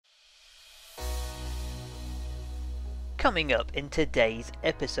Coming up in today's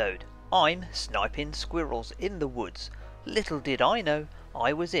episode, I'm sniping squirrels in the woods. Little did I know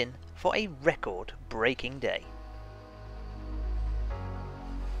I was in for a record-breaking day.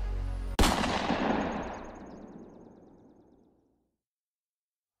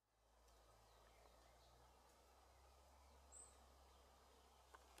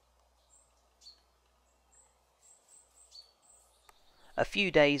 A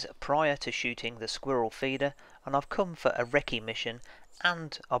few days prior to shooting the squirrel feeder, and I've come for a recce mission,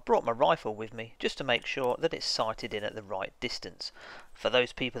 and I brought my rifle with me just to make sure that it's sighted in at the right distance. For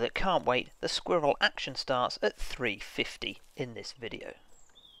those people that can't wait, the squirrel action starts at 3:50 in this video.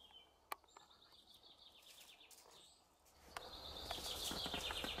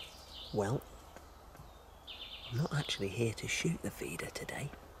 Well, I'm not actually here to shoot the feeder today.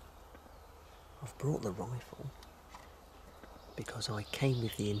 I've brought the rifle because I came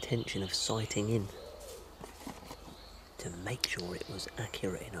with the intention of sighting in to make sure it was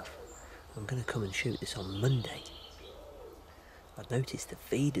accurate enough. I'm going to come and shoot this on Monday. I've noticed the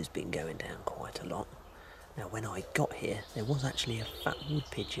feeder's been going down quite a lot. Now when I got here there was actually a fat wood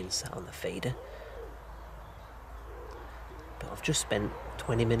pigeon sat on the feeder, but I've just spent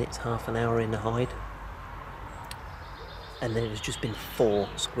 20 minutes, half an hour in the hide, and there's just been 4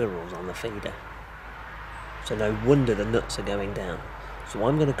 squirrels on the feeder. So no wonder the nuts are going down. So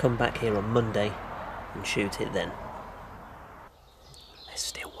I'm going to come back here on Monday and shoot it then. There's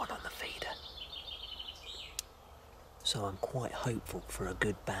still one on the feeder. So I'm quite hopeful for a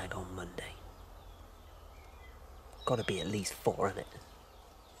good bag on Monday. Got to be at least 4 in it.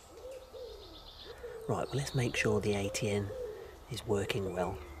 Right, well let's make sure the ATN is working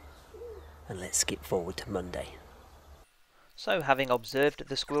well, and let's skip forward to Monday. So having observed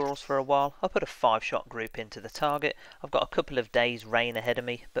the squirrels for a while, I put a 5-shot group into the target. I've got a couple of days rain ahead of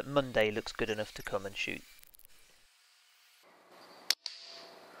me, but Monday looks good enough to come and shoot.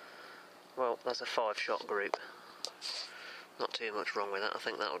 Well, that's a 5-shot group. Not too much wrong with that, I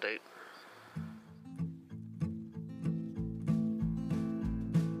think that'll do.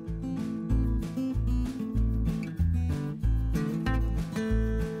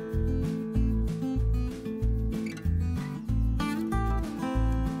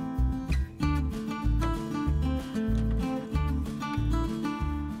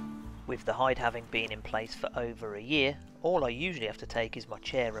 With the hide having been in place for over a year, all I usually have to take is my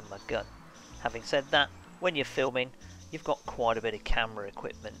chair and my gun. Having said that, when you're filming, you've got quite a bit of camera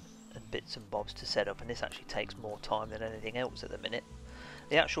equipment and bits and bobs to set up, and this actually takes more time than anything else at the minute.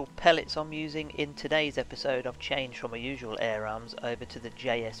 The actual pellets I'm using in today's episode, I've changed from my usual AirArms over to the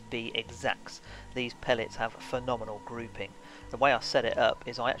JSB Exacts. These pellets have phenomenal grouping. The way I set it up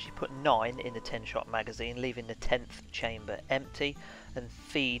is I actually put 9 in the 10-shot magazine, leaving the 10th chamber empty, and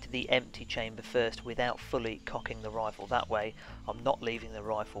feed the empty chamber first without fully cocking the rifle. That way I'm not leaving the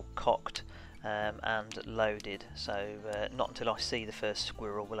rifle cocked and loaded, so not until I see the first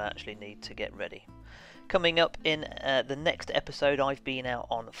squirrel will I actually need to get ready. Coming up in the next episode, I've been out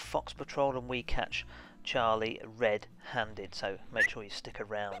on Fox Patrol and we catch Charlie red-handed, so make sure you stick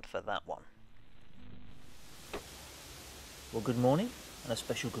around for that one. Well, good morning, and a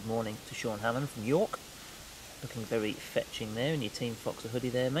special good morning to Sean Hammond from York. Looking very fetching there in your Team Foxer hoodie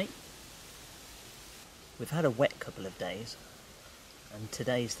there, mate. We've had a wet couple of days, and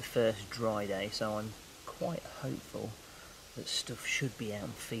today's the first dry day, so I'm quite hopeful that stuff should be out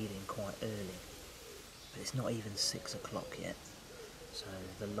and feeding quite early. But it's not even 6 o'clock yet, so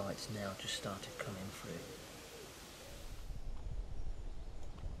the lights now just started coming through.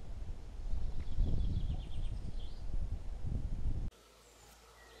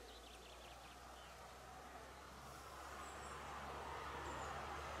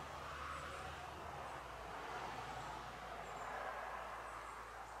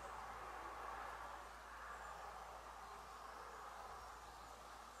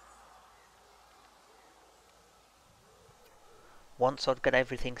 Once I'd got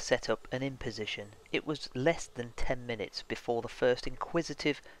everything set up and in position, it was less than 10 minutes before the first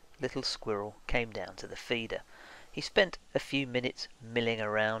inquisitive little squirrel came down to the feeder. He spent a few minutes milling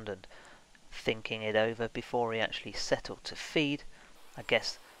around and thinking it over before he actually settled to feed. I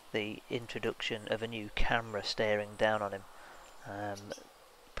guess the introduction of a new camera staring down on him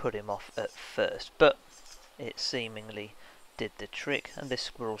put him off at first, but it seemingly did the trick, and this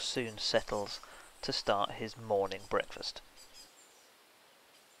squirrel soon settles to start his morning breakfast.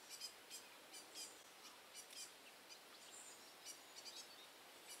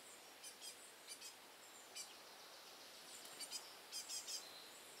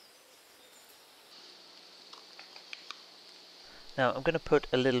 Now I'm going to put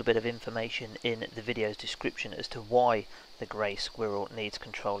a little bit of information in the video's description as to why the grey squirrel needs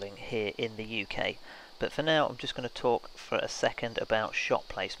controlling here in the UK. But for now I'm just going to talk for a second about shot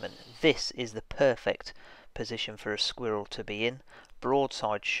placement. This is the perfect position for a squirrel to be in.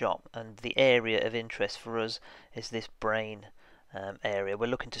 Broadside shot, and the area of interest for us is this brain area. We're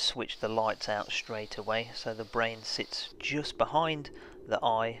looking to switch the lights out straight away, so the brain sits just behind the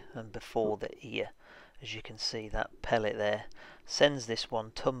eye and before the ear. As you can see, that pellet there sends this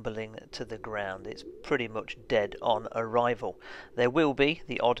one tumbling to the ground. It's pretty much dead on arrival. There will be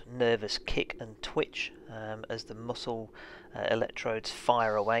the odd nervous kick and twitch as the muscle electrodes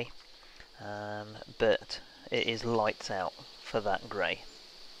fire away, but it is lights out for that grey.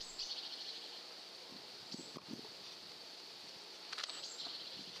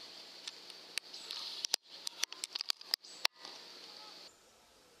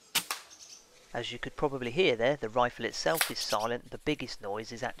 As you could probably hear there, the rifle itself is silent. The biggest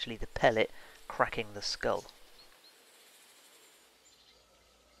noise is actually the pellet cracking the skull.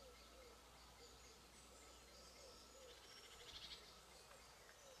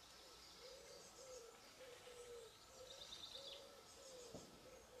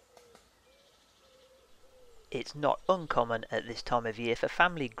 It's not uncommon at this time of year for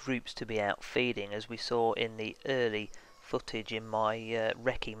family groups to be out feeding, as we saw in the early footage in my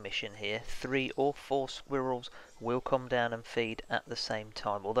recce mission here. 3 or 4 squirrels will come down and feed at the same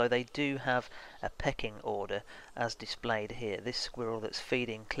time, although they do have a pecking order as displayed here. This squirrel that's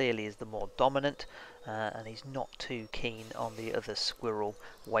feeding clearly is the more dominant, and he's not too keen on the other squirrel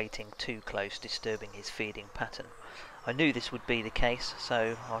waiting too close, disturbing his feeding pattern. I knew this would be the case,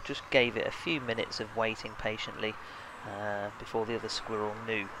 so I just gave it a few minutes of waiting patiently before the other squirrel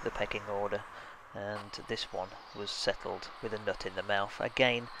knew the pecking order, and this one was settled with a nut in the mouth,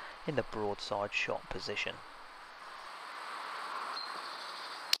 again in the broadside shot position.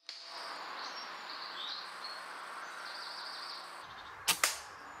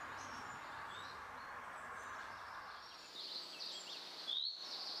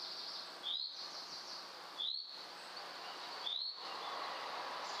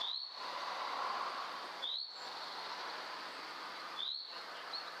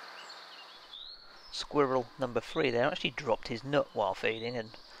 Squirrel number 3 there actually dropped his nut while feeding,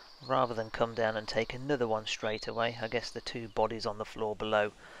 and rather than come down and take another one straight away, I guess the 2 bodies on the floor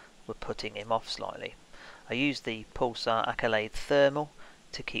below were putting him off slightly. I used the Pulsar Accolade Thermal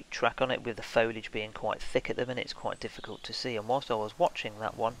to keep track on it. With the foliage being quite thick at the minute, it's quite difficult to see, and whilst I was watching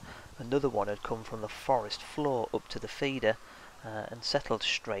that one, another one had come from the forest floor up to the feeder and settled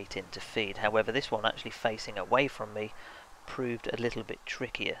straight in to feed. However, this one actually facing away from me proved a little bit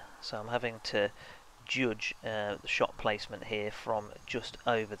trickier, so I'm having to judge the shot placement here from just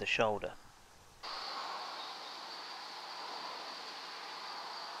over the shoulder.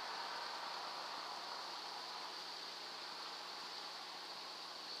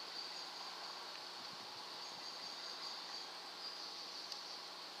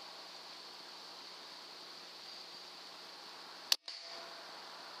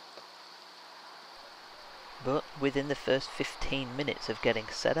 But within the first 15 minutes of getting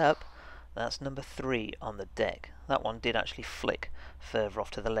set up, that's number 3 on the deck. That one did actually flick further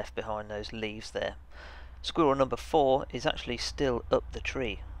off to the left behind those leaves there. Squirrel number 4 is actually still up the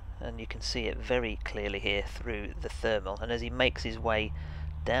tree, and you can see it very clearly here through the thermal, and as he makes his way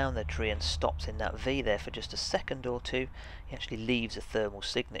down the tree and stops in that V there for just a second or two, he actually leaves a thermal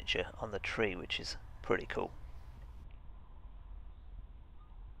signature on the tree, which is pretty cool.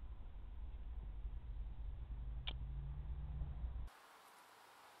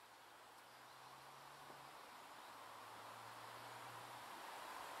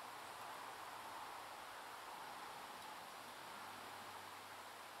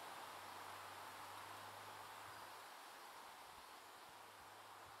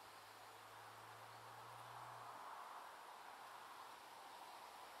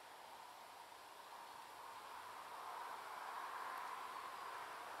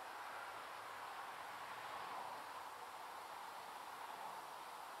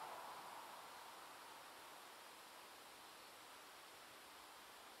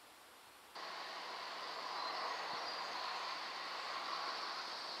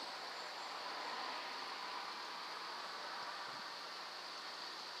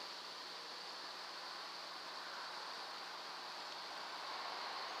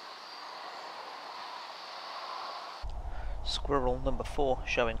 Squirrel number 4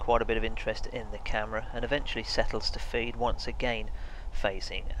 showing quite a bit of interest in the camera, and eventually settles to feed, once again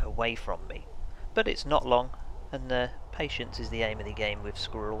facing away from me. But it's not long, and patience is the aim of the game with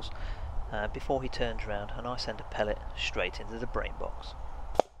squirrels. before he turns round and I send a pellet straight into the brain box.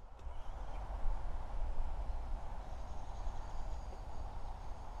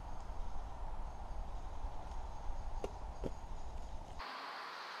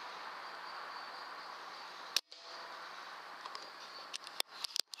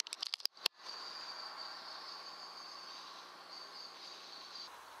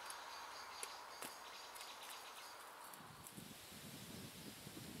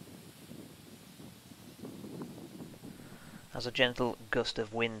 As a gentle gust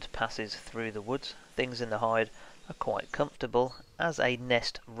of wind passes through the woods, things in the hide are quite comfortable as a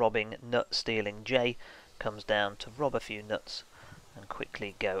nest-robbing, nut-stealing jay comes down to rob a few nuts and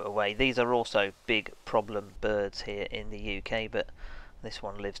quickly go away. These are also big problem birds here in the UK, but this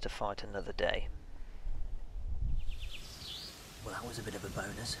one lives to fight another day. Well, that was a bit of a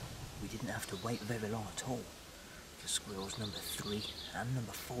bonus. We didn't have to wait very long at all for squirrels number 3 and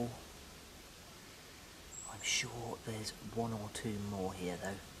number 4. I'm sure there's 1 or 2 more here though,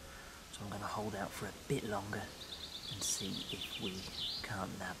 so I'm going to hold out for a bit longer and see if we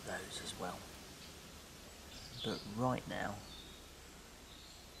can't nab those as well. But right now,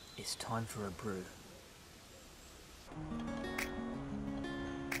 it's time for a brew.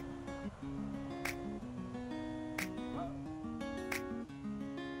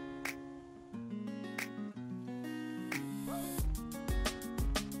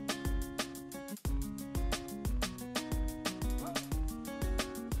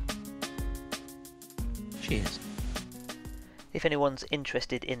 Cheers. If anyone's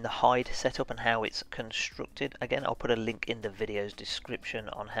interested in the hide setup and how it's constructed, again I'll put a link in the video's description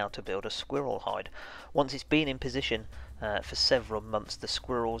on how to build a squirrel hide. Once it's been in position for several months, the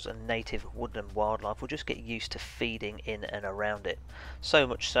squirrels and native woodland wildlife will just get used to feeding in and around it. So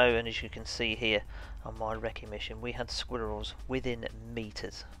much so, and as you can see here on my recce mission, we had squirrels within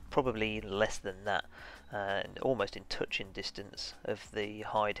meters, probably less than that, almost in touching distance of the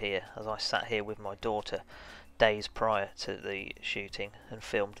hide here, as I sat here with my daughter days prior to the shooting and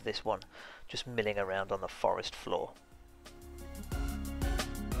filmed this one just milling around on the forest floor.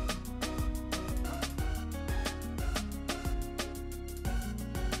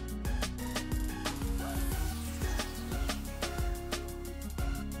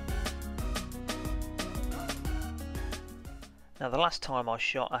 Now the last time I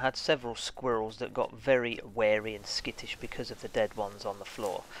shot I had several squirrels that got very wary and skittish because of the dead ones on the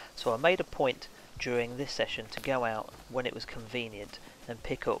floor, so I made a point during this session to go out when it was convenient and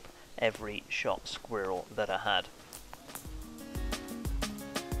pick up every shot squirrel that I had.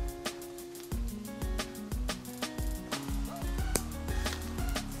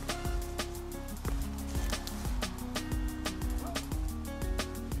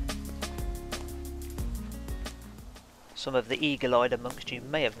 Some of the eagle-eyed amongst you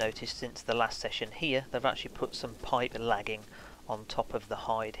may have noticed since the last session here, they've actually put some pipe lagging on top of the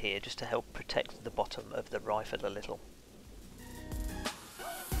hide here just to help protect the bottom of the rifle a little.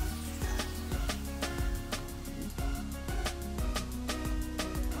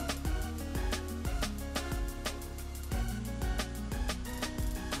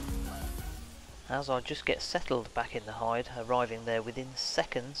 As I just get settled back in the hide, arriving there within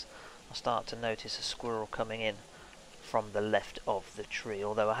seconds, I start to notice a squirrel coming in from the left of the tree,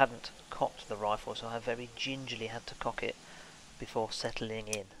 although I hadn't cocked the rifle, so I very gingerly had to cock it before settling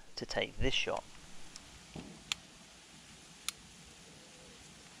in to take this shot.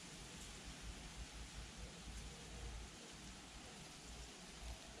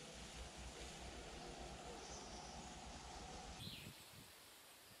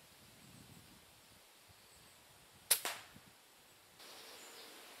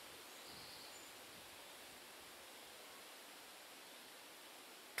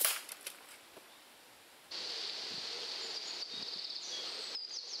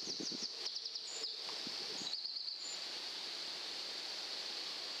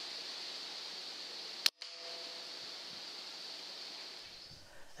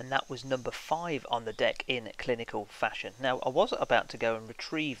 And that was number 5 on the deck in clinical fashion. Now I was about to go and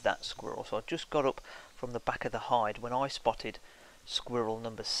retrieve that squirrel, so I just got up from the back of the hide when I spotted squirrel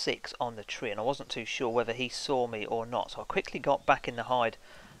number 6 on the tree, and I wasn't too sure whether he saw me or not, so I quickly got back in the hide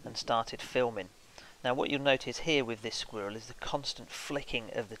and started filming. Now what you'll notice here with this squirrel is the constant flicking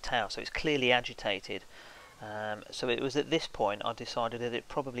of the tail, so it's clearly agitated. So it was at this point I decided that it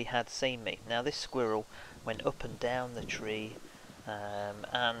probably had seen me. Now this squirrel went up and down the tree,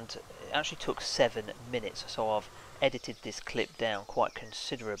 and it actually took 7 minutes, so I've edited this clip down quite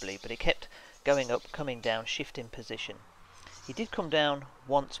considerably, but it kept going up, coming down, shifting position. He did come down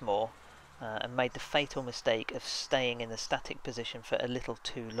once more, and made the fatal mistake of staying in the static position for a little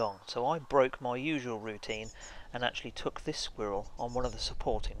too long. So I broke my usual routine and actually took this squirrel on one of the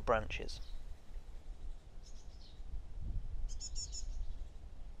supporting branches.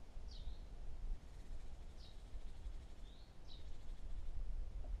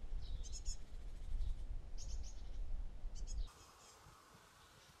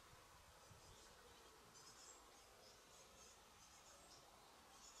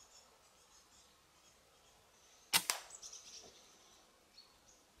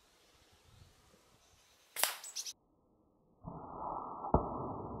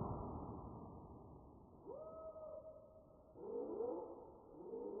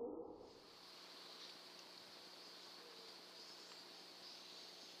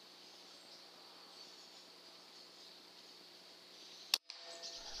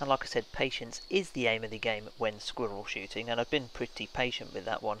 And like I said, patience is the aim of the game when squirrel shooting, and I've been pretty patient with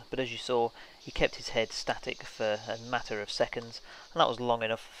that one. But as you saw, he kept his head static for a matter of seconds, and that was long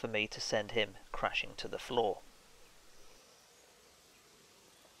enough for me to send him crashing to the floor.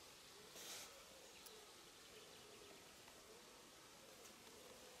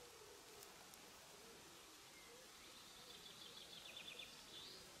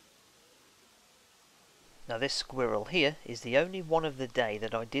 Now this squirrel here is the only one of the day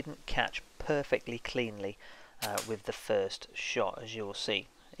that I didn't catch perfectly cleanly with the first shot, as you'll see.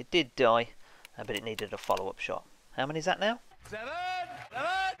 It did die, but it needed a follow-up shot. How many is that now? 7, 7,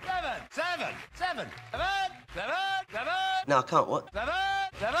 7, 7, 7, 7, 7, 7. No, I can't. What? 7,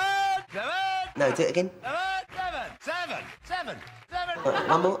 7, 7. No, do it again. 7, 7, 7, 7.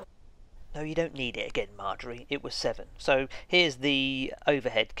 One more. No, you don't need it again, Marjorie. It was 7. So here's the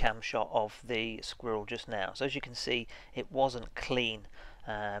overhead cam shot of the squirrel just now. So as you can see, it wasn't clean.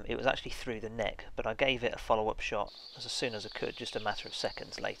 It was actually through the neck, but I gave it a follow-up shot as soon as I could, just a matter of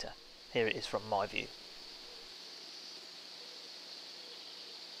seconds later. Here it is from my view.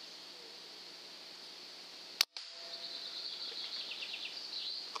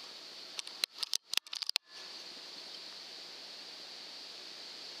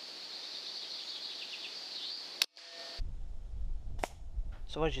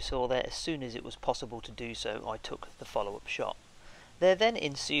 So as you saw there, as soon as it was possible to do so, I took the follow-up shot. There then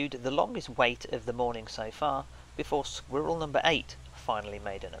ensued the longest wait of the morning so far, before squirrel number 8 finally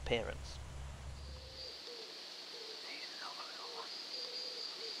made an appearance.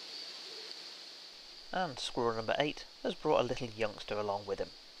 And squirrel number 8 has brought a little youngster along with him.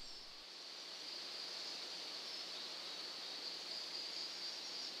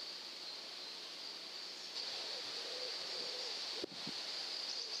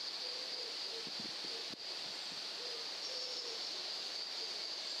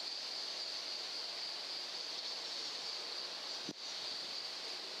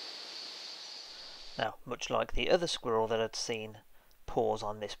 Now, much like the other squirrel that I'd seen pause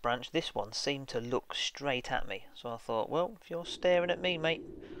on this branch, this one seemed to look straight at me. So I thought, well, if you're staring at me, mate,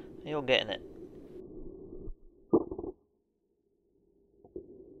 you're getting it.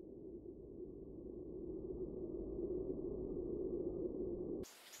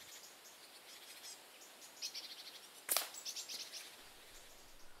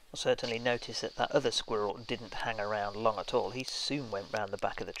 I certainly noticed that that other squirrel didn't hang around long at all. He soon went round the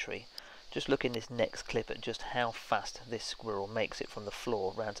back of the tree. Just look in this next clip at just how fast this squirrel makes it from the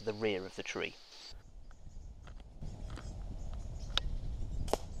floor round to the rear of the tree.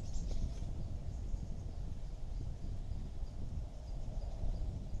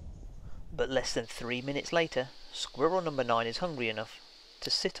 But less than 3 minutes later, squirrel number 9 is hungry enough to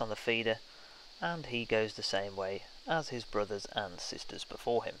sit on the feeder, and he goes the same way as his brothers and sisters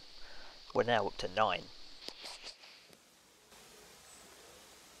before him. We're now up to 9.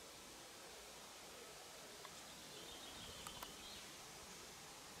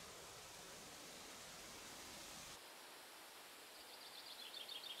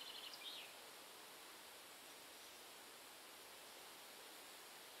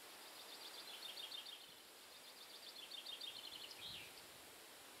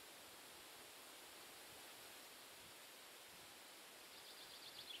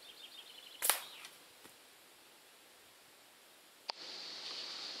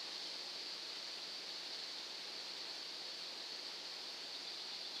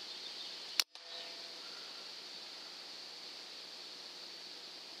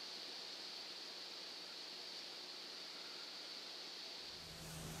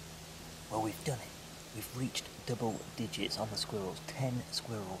 Well, we've done it. We've reached double digits on the squirrels. 10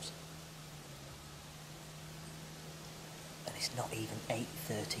 squirrels. And it's not even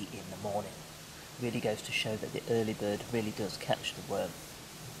 8:30 in the morning. Really goes to show that the early bird really does catch the worm.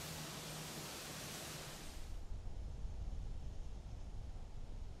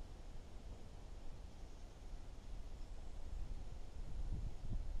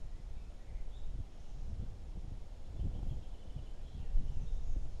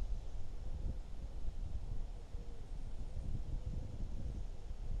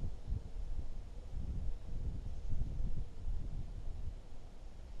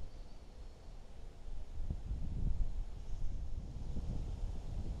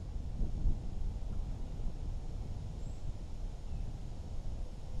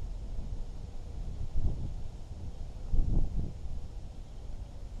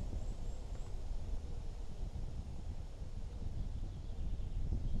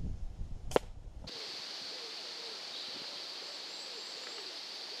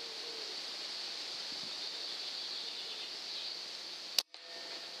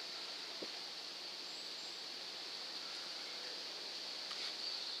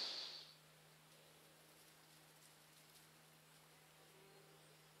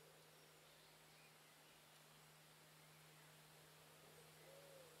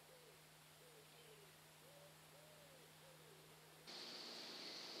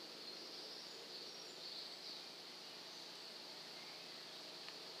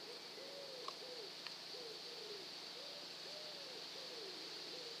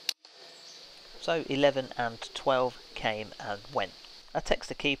 So 11 and 12 came and went. I texted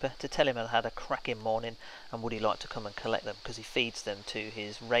the keeper to tell him I had a cracking morning and would he like to come and collect them, because he feeds them to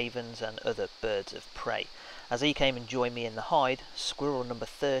his ravens and other birds of prey. As he came and joined me in the hide, squirrel number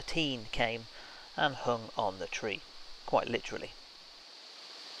 13 came and hung on the tree, quite literally.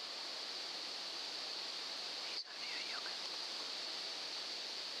 He's only a young'un.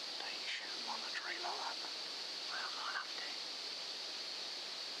 Don't you shoot him on the tree like that. Well, I might have to.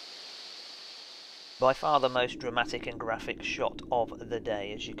 By far the most dramatic and graphic shot of the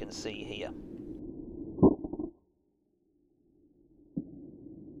day, as you can see here.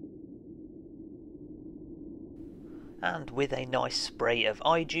 And with a nice spray of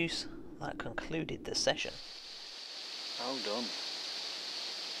eye juice, that concluded the session. Well done.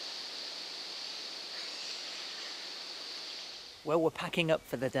 Well, we're packing up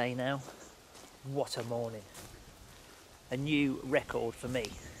for the day now. What a morning. A new record for me.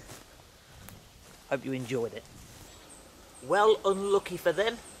 Hope you enjoyed it. Well, unlucky for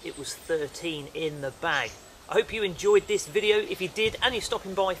them, it was 13 in the bag. I hope you enjoyed this video. If you did and you're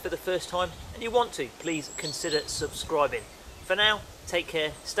stopping by for the first time and you want to, please consider subscribing. For now, take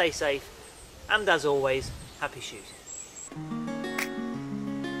care, stay safe, and as always, happy shooting.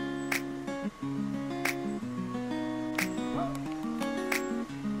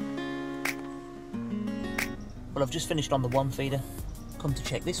 Well, I've just finished on the one feeder. Come to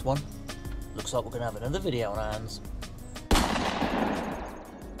check this one. Looks like we're going to have another video on our hands.